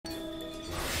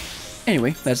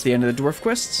Anyway, that's the end of the dwarf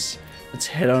quests. Let's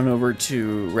head on over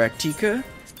to Rak'tika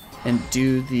and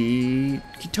do the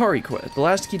Qitari quest, the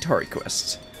last Qitari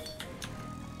quest.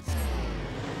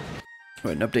 Go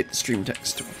ahead and update the stream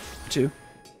text too.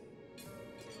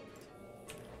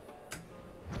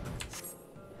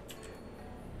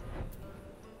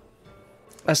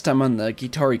 Last time on the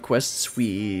Qitari quests,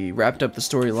 we wrapped up the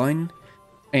storyline,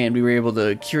 and we were able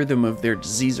to cure them of their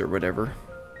disease or whatever.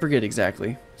 Forget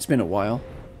exactly. It's been a while.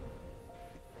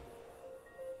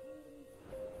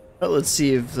 But let's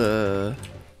see if the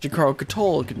Chaqurl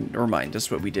Qhotl can remind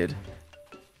us what we did.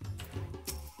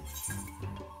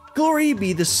 Glory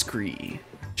be the Scree.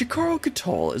 Chaqurl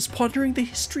Qhotl is pondering the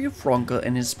history of Rak'tika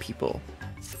and his people.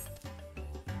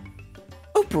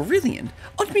 Oh, brilliant!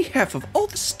 On behalf of all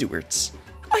the stewards,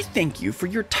 I thank you for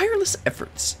your tireless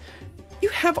efforts. You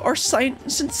have our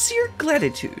sincere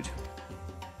gratitude.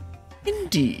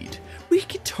 Indeed, we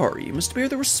Qitari must bear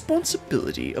the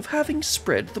responsibility of having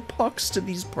spread the pox to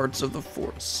these parts of the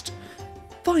forest.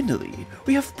 Finally,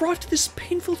 we have brought this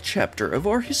painful chapter of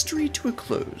our history to a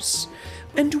close,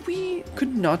 and we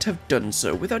could not have done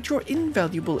so without your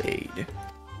invaluable aid.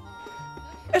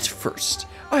 At first,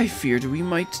 I feared we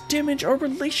might damage our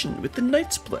relation with the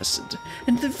Knights Blessed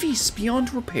and the Vis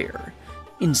beyond repair.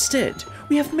 Instead,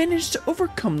 we have managed to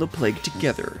overcome the plague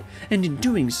together, and in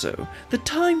doing so, the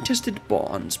time-tested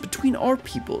bonds between our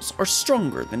peoples are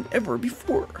stronger than ever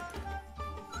before.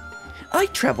 I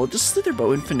travel to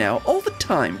Slitherbow and Fanau all the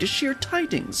time to share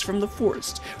tidings from the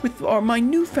forest with my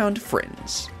newfound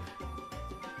friends.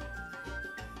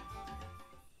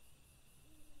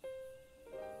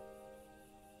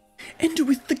 And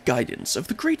with the guidance of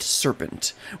the Great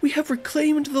Serpent, we have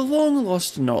reclaimed the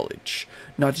long-lost knowledge,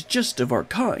 not just of our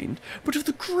kind, but of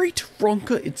the great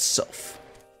Rak'tika itself.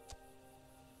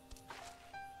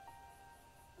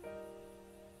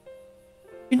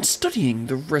 In studying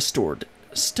the restored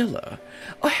Stella,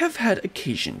 I have had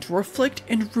occasion to reflect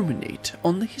and ruminate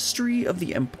on the history of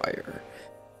the Empire.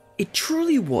 It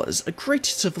truly was a great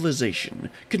civilization,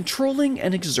 controlling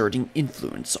and exerting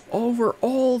influence over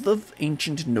all of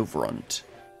ancient Novront.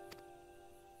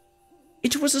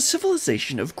 It was a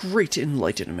civilization of great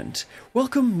enlightenment,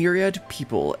 welcoming myriad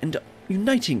people and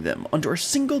uniting them under a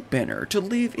single banner to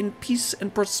live in peace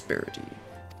and prosperity.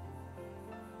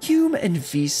 Hume and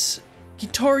Vis,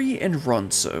 Qitari and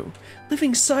Ronso,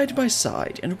 living side by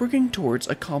side and working towards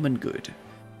a common good.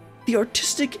 The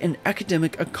artistic and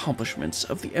academic accomplishments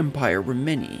of the Empire were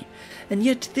many, and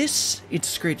yet this,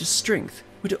 its greatest strength,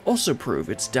 would also prove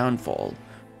its downfall,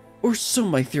 or so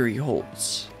my theory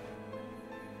holds.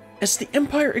 As the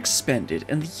Empire expanded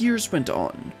and the years went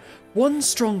on,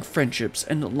 strong friendships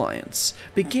and alliance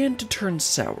began to turn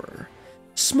sour.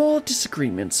 Small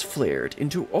disagreements flared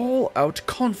into all-out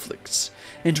conflicts,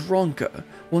 and Rak'tika,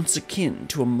 once akin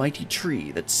to a mighty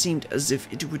tree that seemed as if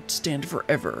it would stand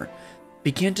forever,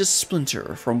 began to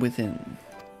splinter from within.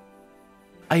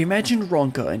 I imagine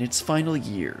Rak'tika in its final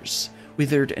years,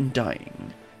 withered and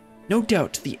dying. No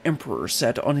doubt the Emperor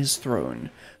sat on his throne,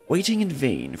 waiting in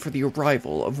vain for the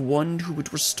arrival of one who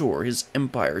would restore his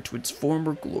empire to its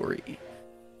former glory.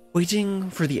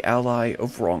 Waiting for the ally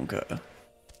of Rak'tika.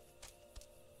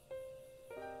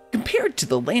 Compared to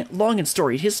the long and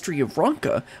storied history of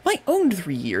Rak'tika, my own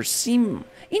 3 years seem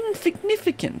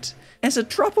insignificant, as a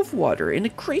drop of water in a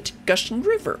great gushing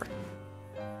river.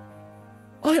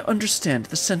 I understand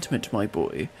the sentiment, my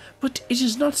boy, but it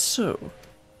is not so.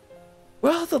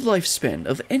 While the lifespan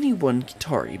of any one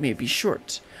Qitari may be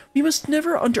short, we must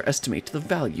never underestimate the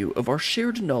value of our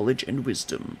shared knowledge and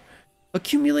wisdom,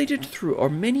 accumulated through our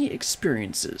many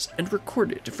experiences and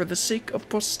recorded for the sake of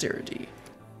posterity.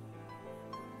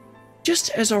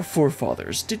 Just as our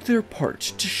forefathers did their part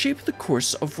to shape the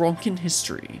course of Rak'tikan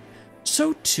history,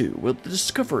 so too will the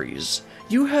discoveries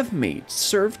you have made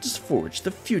serve to forge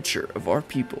the future of our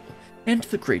people and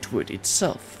the Great Wood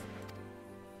itself.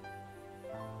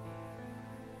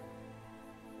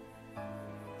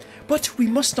 But we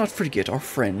must not forget our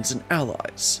friends and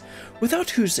allies,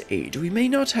 without whose aid we may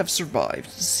not have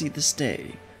survived to see this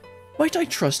day. Might I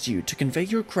trust you to convey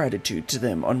your gratitude to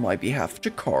them on my behalf,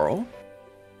 Chaqurl?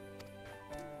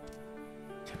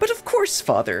 But of course,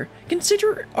 Father,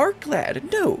 consider our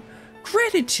gratitude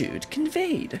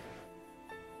conveyed.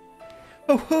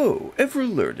 Ho ho, ever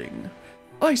learning.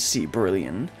 I see,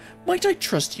 Berlian. Might I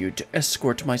trust you to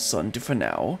escort my son to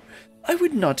Fanau? I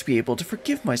would not be able to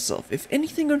forgive myself if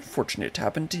anything unfortunate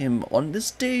happened to him on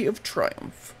this day of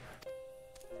triumph.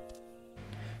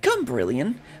 Come,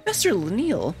 Berlian. Master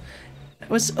Lenil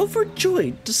was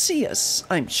overjoyed to see us,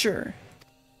 I'm sure.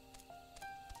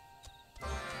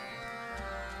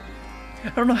 I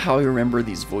don't know how I remember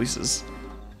these voices.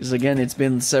 Because again, it's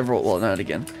been several, well, not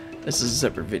again. This is a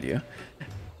separate video.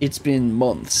 It's been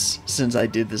months since I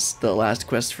did this, the last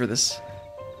quest for this.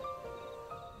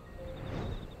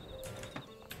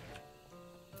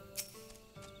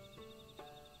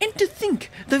 And to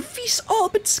think, the Vis all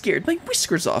but scared my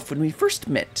whiskers off when we first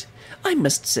met. I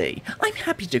must say, I'm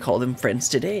happy to call them friends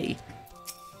today.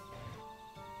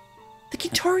 The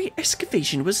Qitari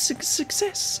excavation was a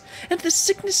success, and the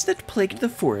sickness that plagued the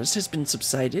forest has been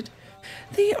subsided.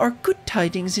 They are good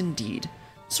tidings indeed.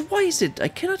 So why is it I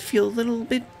cannot feel a little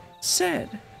bit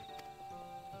sad?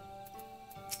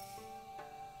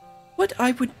 What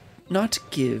I would not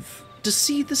give to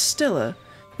see the Stella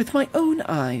with my own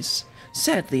eyes.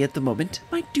 Sadly, at the moment,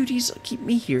 my duties keep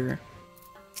me here.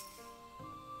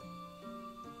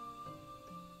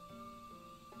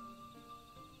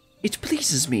 It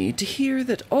pleases me to hear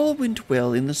that all went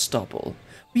well in the Stopple.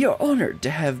 We are honored to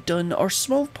have done our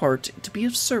small part to be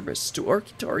of service to our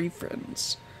Qitari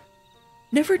friends.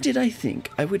 Never did I think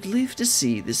I would live to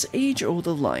see this age-old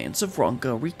alliance of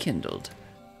Rak'tika rekindled.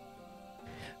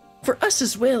 For us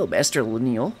as well, Master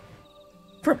Lineal.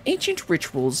 From ancient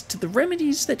rituals to the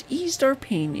remedies that eased our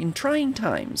pain in trying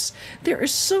times, there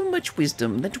is so much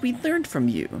wisdom that we learned from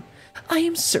you. I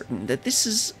am certain that this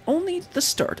is only the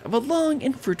start of a long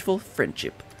and fruitful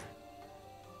friendship.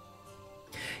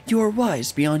 You are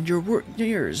wise beyond your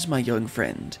years, my young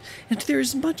friend, and there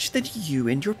is much that you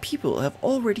and your people have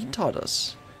already taught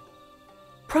us.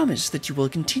 Promise that you will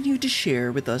continue to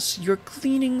share with us your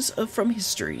gleanings from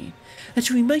history,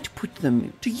 that we might put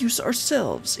them to use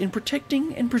ourselves in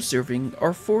protecting and preserving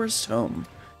our forest home.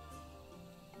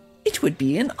 It would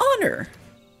be an honor.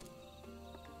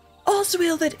 All's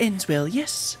well that ends well,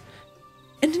 yes.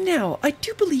 And now I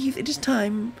do believe it is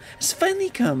time has finally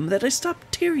come that I stop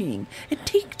tarrying and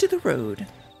take to the road.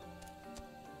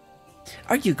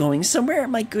 Are you going somewhere,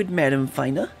 my good Madam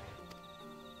Fina?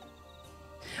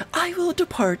 I will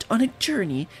depart on a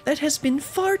journey that has been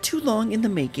far too long in the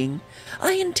making.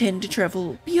 I intend to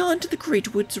travel beyond the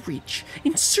Great Wood's reach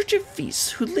in search of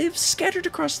Vis who live scattered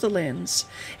across the lands,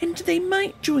 and they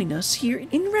might join us here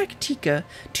in Rak'tika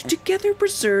to together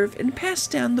preserve and pass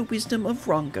down the wisdom of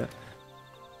Rak'tika.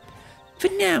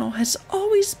 Finau has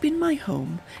always been my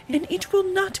home, and it will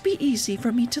not be easy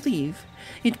for me to leave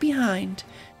it behind,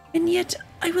 and yet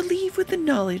I will leave with the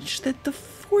knowledge that the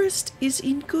forest is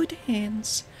in good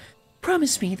hands.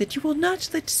 Promise me that you will not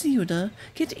let Siuna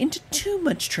get into too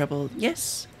much trouble,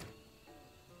 yes?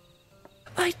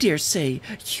 I dare say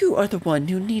you are the one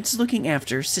who needs looking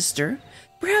after, sister.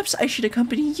 Perhaps I should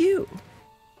accompany you.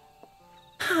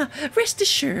 Ha! Rest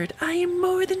assured, I am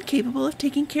more than capable of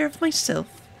taking care of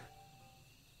myself.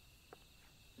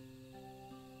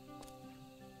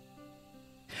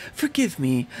 Forgive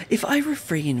me if I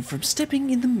refrain from stepping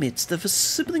in the midst of a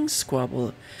sibling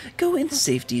squabble. Go in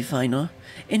safety, Fina,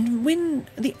 and when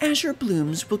the azure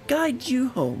blooms will guide you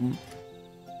home.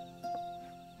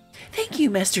 Thank you,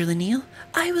 Master Lineal.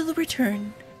 I will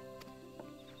return.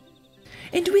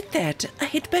 And with that, I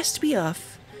had best be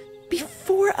off.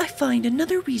 Before I find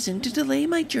another reason to delay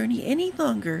my journey any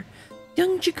longer,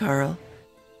 young Chaqurl,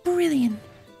 Brilliant,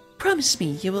 promise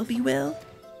me you will be well.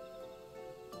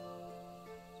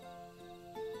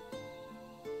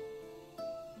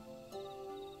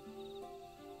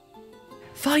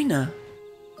 Fina.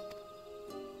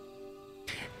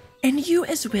 And you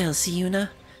as well, Siuna.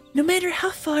 No matter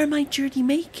how far my journey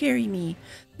may carry me,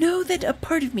 know that a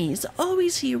part of me is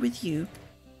always here with you.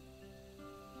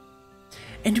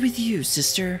 And with you,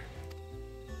 sister.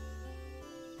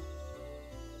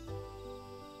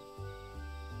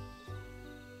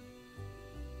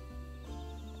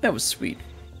 That was sweet.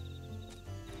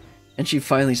 And she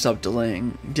finally stopped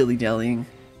delaying, dilly-dallying.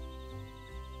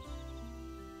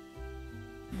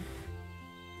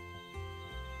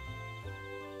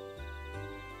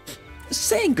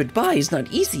 Saying goodbye is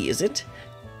not easy, is it?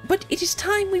 But it is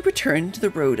time we return to the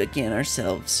road again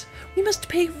ourselves. We must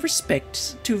pay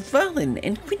respect to Valen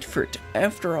and Quintfort,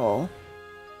 after all.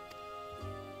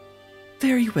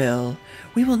 Very well.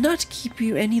 We will not keep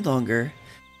you any longer.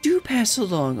 Do pass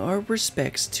along our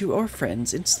respects to our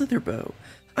friends in Slitherbow.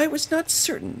 I was not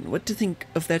certain what to think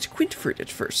of that Quintfort at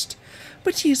first,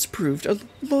 but he has proved a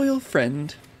loyal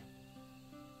friend.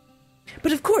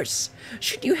 But of course,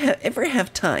 should you ever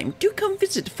have time, do come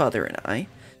visit Father and I.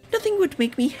 Nothing would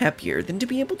make me happier than to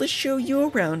be able to show you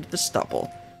around the Stopple.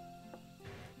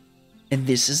 And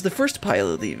this is the first pile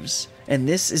of leaves, and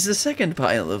this is the second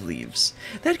pile of leaves.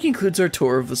 That concludes our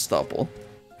tour of the Stopple.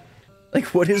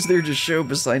 Like, what is there to show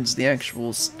besides the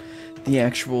actual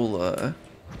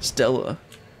Stella?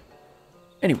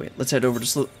 Anyway, let's head over to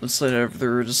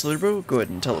Slitterbro. Go ahead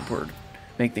and teleport.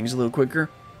 Make things a little quicker.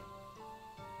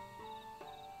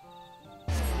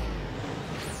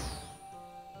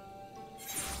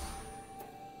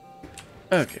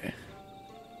 Okay.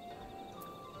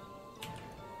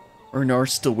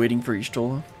 Ernar's still waiting for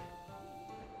Y'shtola.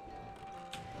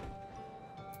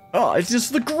 Ah, it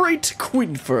is the great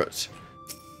Qinfert!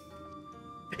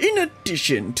 In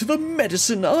addition to the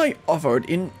medicine I offered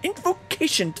in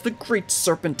invocation to the great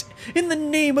serpent in the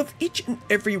name of each and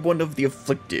every one of the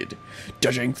afflicted,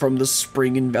 judging from the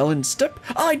spring in Valen's step,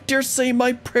 I dare say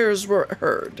my prayers were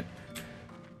heard.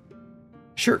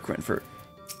 Sure, Qinfert.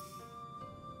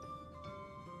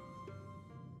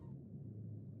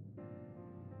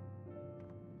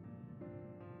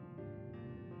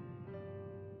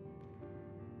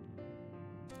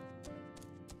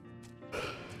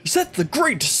 Is that the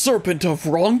great serpent of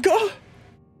Rak'tika?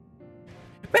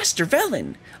 Master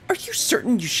Valen, are you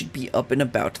certain you should be up and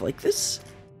about like this?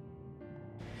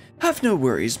 Have no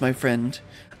worries, my friend.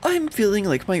 I am feeling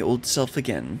like my old self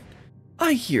again.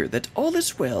 I hear that all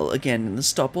is well again in the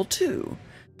Stopple too.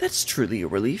 That's truly a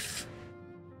relief.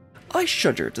 I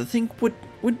shudder to think what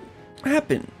would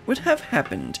have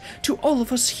happened to all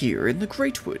of us here in the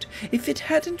Greatwood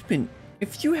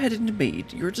if you hadn't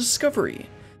made your discovery.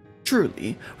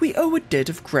 Truly, we owe a debt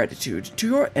of gratitude to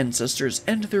your ancestors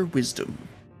and their wisdom.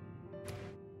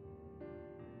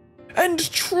 And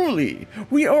truly,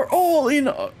 we are all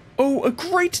owe a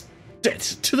great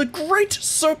debt to the great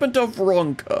serpent of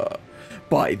Rak'tika.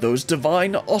 By those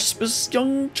divine auspices,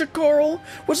 young Chaqurl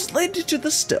was led to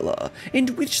the stela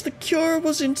in which the cure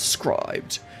was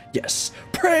inscribed. Yes,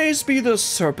 praise be the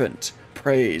serpent,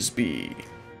 praise be.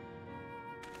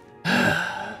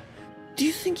 Do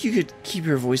you think you could keep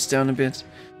your voice down a bit?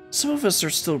 Some of us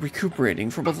are still recuperating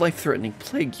from a life-threatening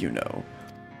plague, you know.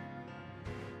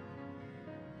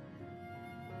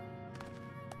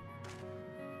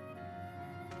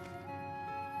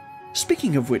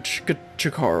 Speaking of which,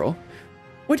 Chaqurl,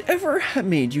 whatever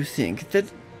made you think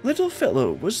that little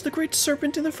fellow was the great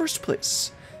serpent in the first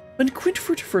place? When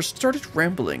Qinfert first started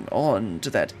rambling on to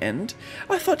that end,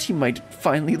 I thought he might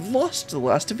finally lost the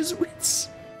last of his wits.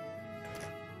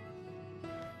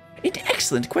 An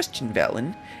excellent question,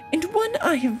 Valen, and one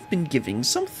I have been giving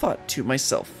some thought to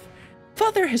myself.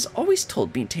 Father has always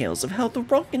told me tales of how the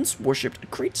Ronkins worshipped a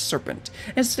great serpent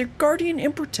as their guardian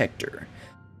and protector,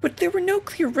 but there were no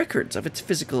clear records of its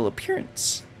physical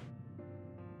appearance.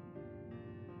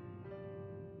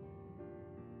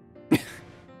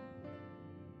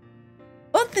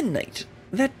 On the night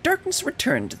that darkness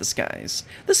returned to the skies,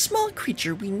 the small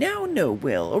creature we now know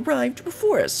well arrived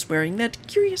before us wearing that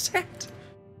curious hat.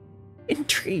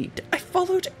 Intrigued, I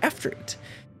followed after it.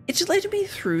 It led me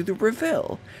through the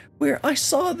Revel, where I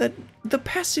saw that the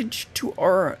passage to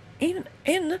our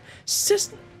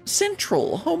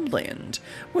central homeland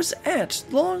was at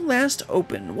long last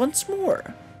open once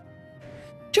more.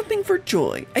 Jumping for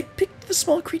joy, I picked the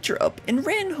small creature up and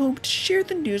ran home to share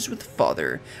the news with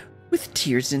Father. With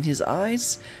tears in his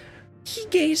eyes, he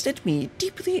gazed at me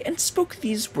deeply and spoke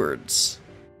these words.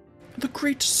 The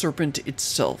great serpent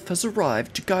itself has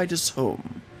arrived to guide us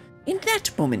home. In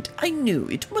that moment, I knew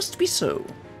it must be so.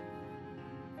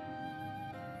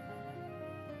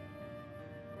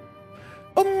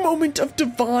 A moment of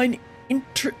divine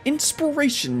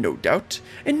inspiration, no doubt,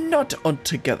 and not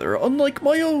altogether unlike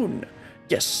my own.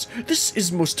 Yes, this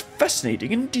is most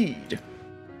fascinating indeed.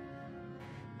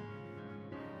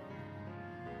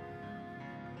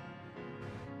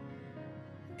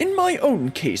 In my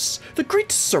own case, the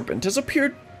great serpent has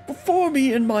appeared before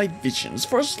me in my visions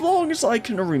for as long as I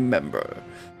can remember.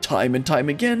 Time and time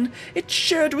again, it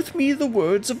shared with me the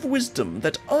words of wisdom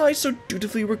that I so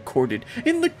dutifully recorded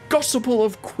in the Gospel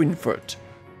of Qinfert.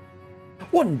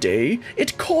 One day,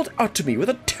 it called out to me with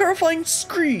a terrifying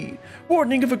scree,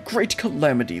 warning of a great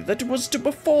calamity that was to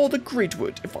befall the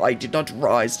Greatwood if I did not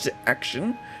rise to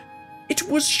action. It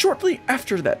was shortly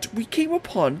after that we came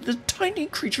upon the tiny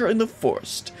creature in the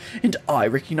forest, and I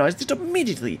recognized it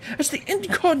immediately as the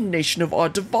incarnation of our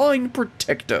divine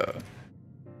protector.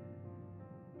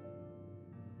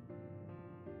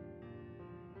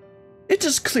 It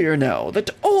is clear now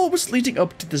that all was leading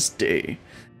up to this day.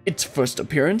 Its first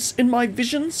appearance in my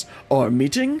visions, our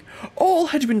meeting, all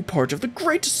had been part of the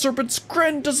great serpent's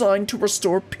grand design to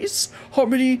restore peace,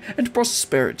 harmony, and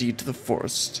prosperity to the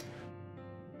forest.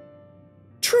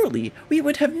 Truly, we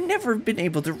would have never been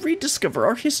able to rediscover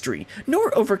our history,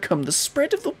 nor overcome the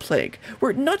spread of the plague,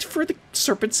 were it not for the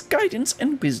serpent's guidance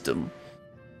and wisdom.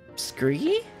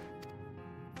 Scree?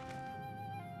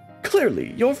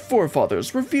 Clearly, your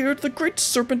forefathers revered the great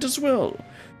serpent as well.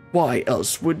 Why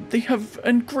else would they have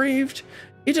engraved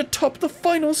it atop the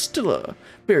final stela,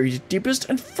 buried deepest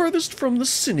and furthest from the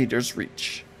Sin-Eater's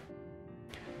reach?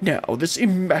 Now, this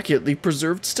immaculately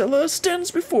preserved stela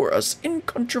stands before us,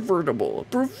 incontrovertible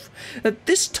proof that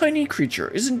this tiny creature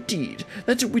is indeed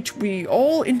that which we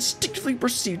all instinctively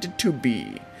perceived it to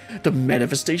be, the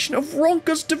manifestation of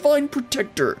Ronka's divine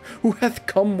protector, who hath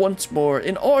come once more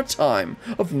in our time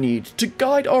of need to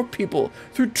guide our people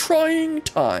through trying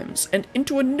times and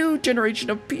into a new generation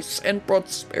of peace and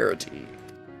prosperity.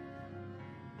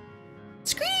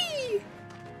 Scree!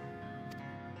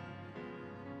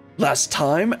 Last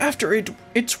time, after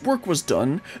its work was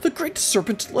done, the great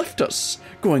serpent left us,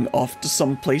 going off to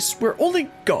some place where only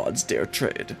gods dare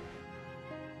tread.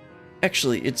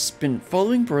 Actually, it's been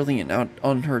following Brilliant out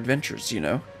on her adventures, you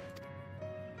know.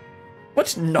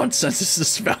 What nonsense is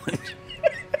this, Valen?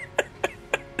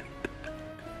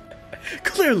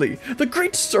 Clearly, the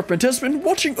great serpent has been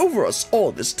watching over us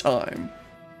all this time.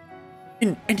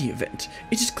 In any event,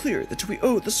 it is clear that we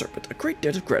owe the serpent a great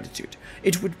debt of gratitude.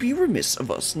 It would be remiss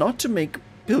of us not to make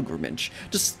pilgrimage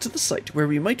to the site where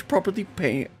we might properly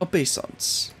pay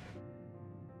obeisance.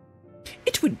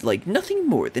 It would like nothing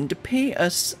more than to pay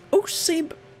us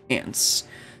obeisance,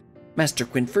 Master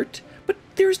Quinfert, but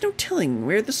there is no telling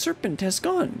where the serpent has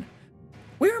gone.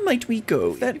 Where might we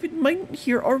go that it might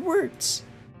hear our words?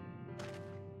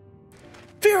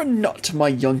 Fear not, my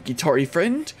young Qitari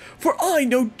friend, for I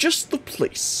know just the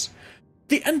place.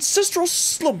 The ancestral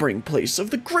slumbering place of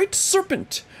the great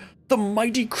serpent, the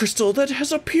mighty crystal that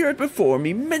has appeared before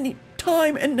me many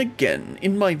time and again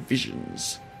in my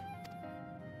visions.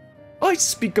 I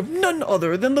speak of none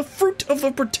other than the fruit of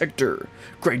the protector,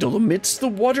 cradled amidst the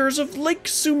waters of Lake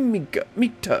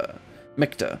Mekta.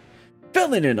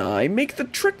 Valen and I make the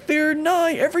trek there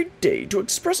nigh every day to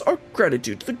express our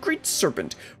gratitude to the great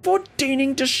serpent for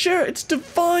deigning to share its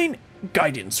divine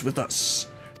guidance with us.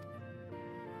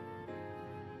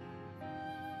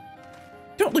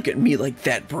 Don't look at me like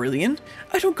that, Brilliant.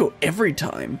 I don't go every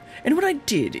time, and when I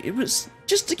did, it was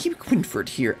just to keep Quinfert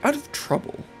here out of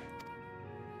trouble.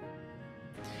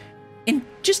 And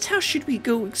just how should we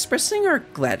go expressing our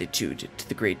gratitude to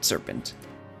the great serpent?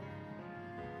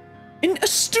 An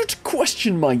astute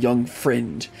question, my young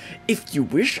friend. If you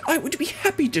wish, I would be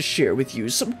happy to share with you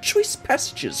some choice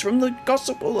passages from the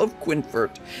Gospel of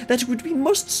Quinfert that would be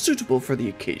most suitable for the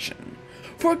occasion.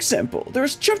 For example, there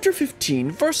is chapter 15,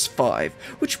 verse 5,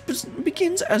 which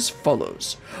begins as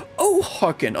follows. Oh,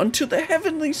 hearken unto the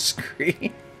heavenly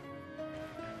Scree.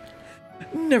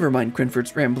 Never mind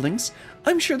Quinfert's ramblings.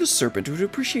 I'm sure the serpent would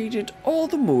appreciate it all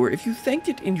the more if you thanked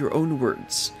it in your own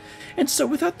words. And so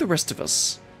without the rest of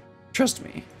us, trust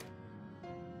me.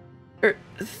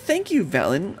 Thank you,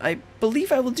 Valen. I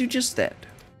believe I will do just that.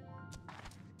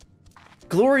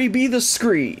 Glory be the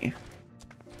Scree.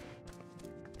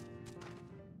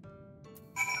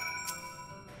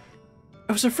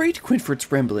 I was afraid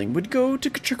Quinfert's rambling would go to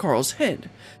Chaqurl's head,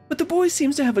 but the boy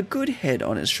seems to have a good head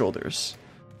on his shoulders.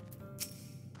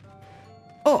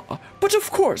 Ah, but of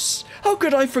course, how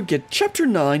could I forget chapter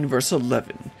 9, verse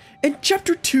 11, and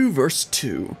chapter 2, verse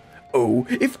 2? Oh,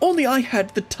 if only I had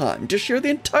the time to share the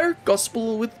entire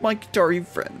gospel with my Qitari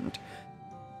friend.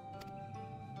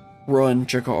 Run,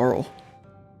 Chaqurl.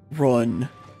 Run.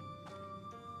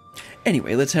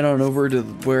 Anyway, let's head on over to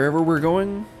wherever we're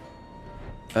going.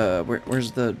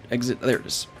 Where's the exit? There it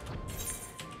is.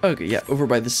 Okay, yeah, over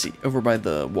by the sea, over by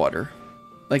the water,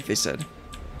 like they said.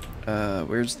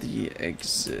 Where's the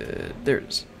exit? There it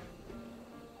is.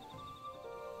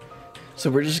 So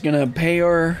we're just gonna pay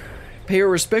our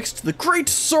respects to the great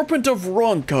serpent of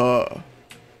Ronka.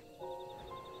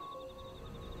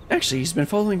 Actually, he's been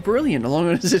following Brilliant along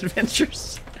on his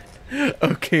adventures.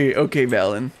 Okay,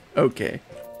 Valen. Okay.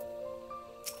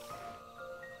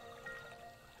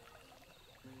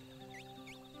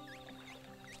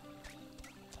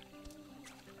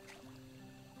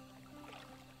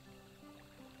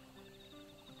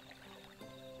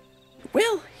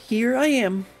 Well, here I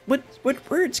am. What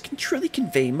words can truly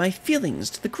convey my feelings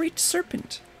to the great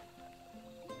serpent?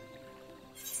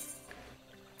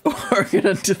 Hearken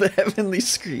unto the heavenly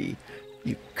Scree.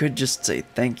 You could just say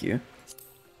thank you.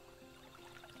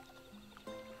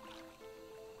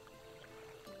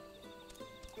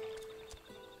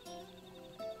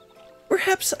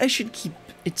 Perhaps I should keep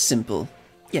it simple.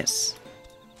 Yes.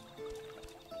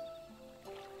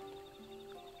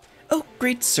 Oh,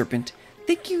 great serpent.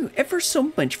 Thank you ever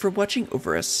so much for watching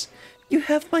over us. You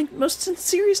have my most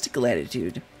sincerest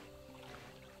gratitude.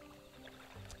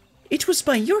 It was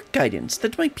by your guidance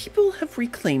that my people have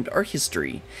reclaimed our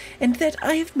history, and that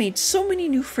I have made so many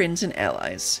new friends and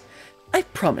allies. I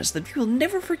promise that we will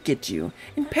never forget you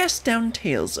and pass down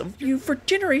tales of you for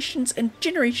generations and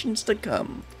generations to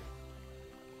come.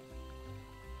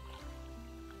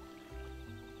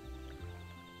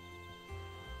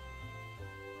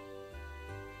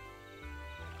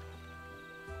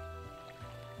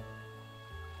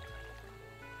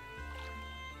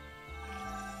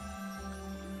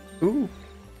 Ooh.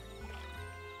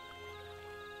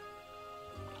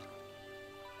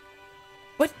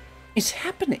 What is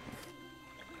happening?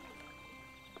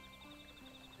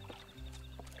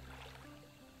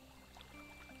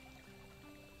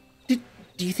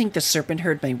 Do you think the serpent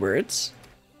heard my words?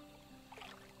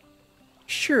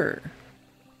 Sure.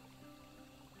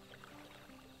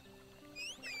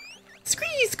 Scree,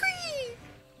 Scree!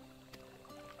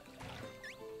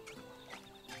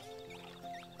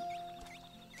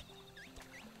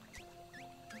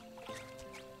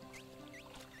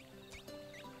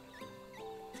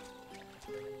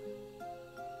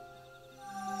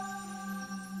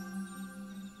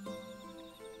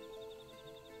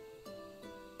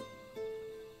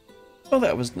 Oh,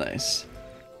 that was nice.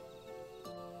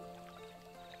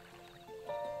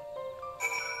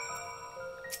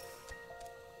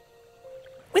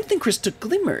 When the crystal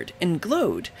glimmered and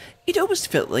glowed, it almost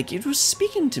felt like it was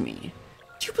speaking to me.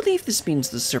 Do you believe this means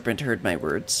the serpent heard my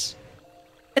words?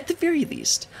 At the very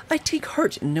least, I take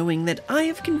heart in knowing that I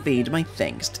have conveyed my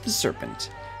thanks to the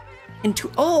serpent, and to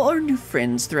all our new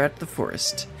friends throughout the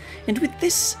forest, and with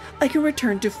this, I can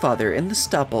return to Father and the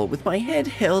Stopple with my head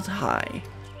held high.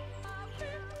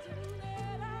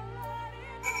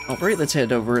 Alright, let's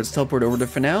teleport over to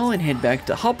Finale and head back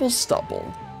to Hopl's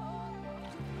Stopple.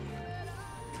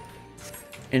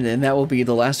 And then that will be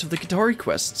the last of the Qitari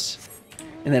quests.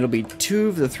 And that'll be 2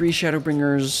 of the 3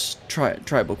 Shadowbringers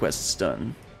tribal quests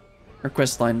done. Or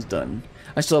quest lines done.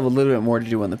 I still have a little bit more to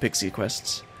do on the Pixie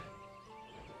quests.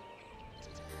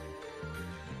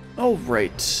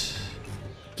 Alright.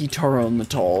 Qitari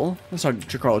Natal. Let's talk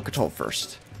to Chaqurl Qhotl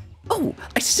first. Oh,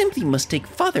 I simply must take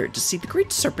Father to see the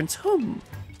Great Serpent's home.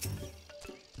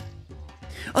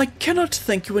 I cannot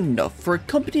thank you enough for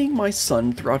accompanying my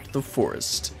son throughout the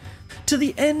forest. To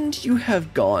the end you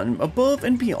have gone above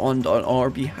and beyond on our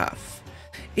behalf.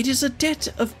 It is a debt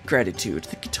of gratitude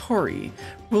the Qitari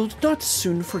will not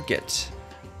soon forget.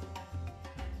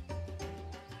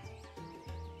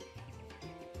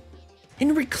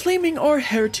 In reclaiming our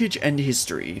heritage and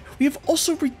history, we have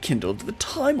also rekindled the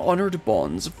time-honored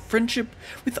bonds of friendship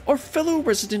with our fellow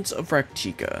residents of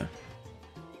Rak'tika.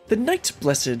 The Knight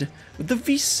Blessed, the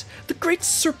Vis, the Great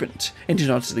Serpent, and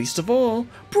not least of all,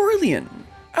 Brillian,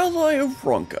 ally of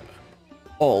Rak'tika.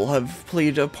 All have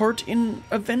played a part in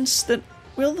events that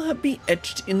will be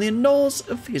etched in the annals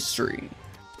of history.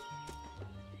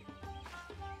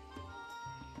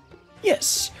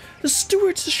 Yes, the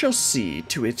stewards shall see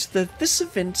to it that these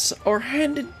events are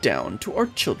handed down to our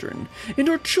children and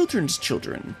our children's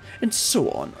children, and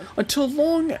so on, until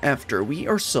long after we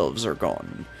ourselves are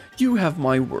gone. You have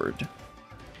my word.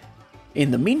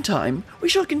 In the meantime, we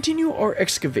shall continue our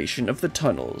excavation of the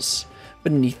tunnels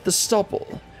beneath the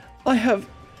Stopple. I have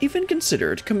even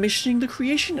considered commissioning the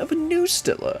creation of a new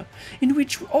stela, in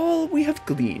which all we have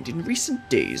gleaned in recent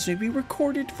days may be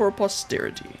recorded for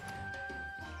posterity.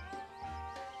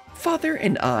 Father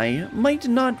and I might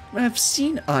not have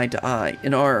seen eye to eye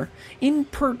in our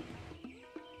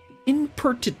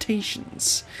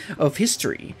impertitations of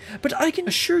history, but I can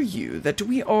assure you that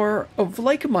we are of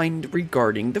like mind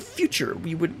regarding the future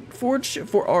we would forge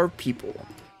for our people.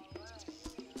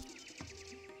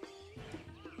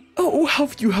 Oh, how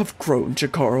you have grown,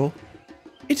 Chaqurl.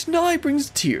 It nigh brings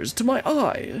tears to my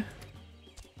eye.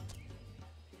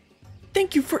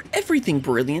 Thank you for everything,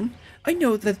 Brillian. I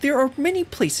know that there are many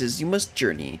places you must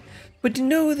journey, but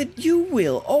know that you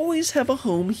will always have a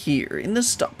home here in the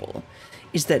Stopple.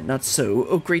 Is that not so,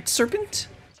 O Great Serpent?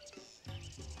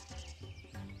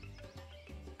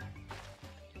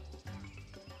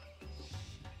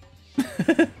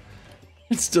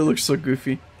 It still looks so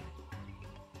goofy.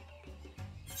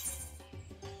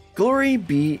 Glory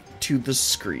be to the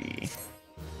Scree.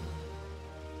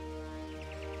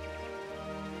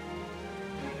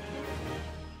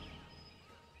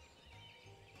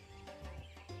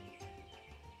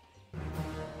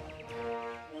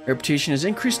 Reputation has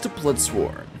increased to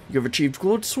Bloodsworn. You have achieved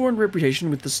Bloodsworn reputation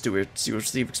with the stewards. You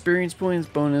receive experience points,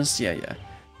 bonus, yeah.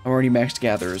 I'm already maxed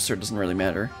gatherers, so it doesn't really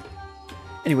matter.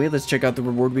 Anyway, let's check out the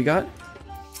reward we got.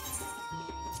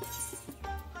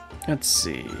 Let's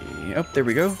see. Oh, there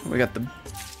we go. We got the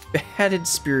Beheaded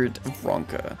Spirit of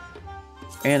Rak'tika.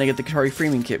 And I get the Qitari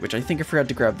Framing Kit, which I think I forgot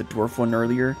to grab the Dwarf one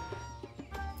earlier.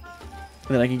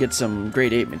 And then I can get some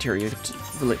grade 8 materia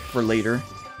for later.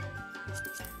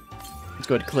 Let's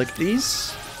go ahead and collect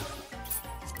these.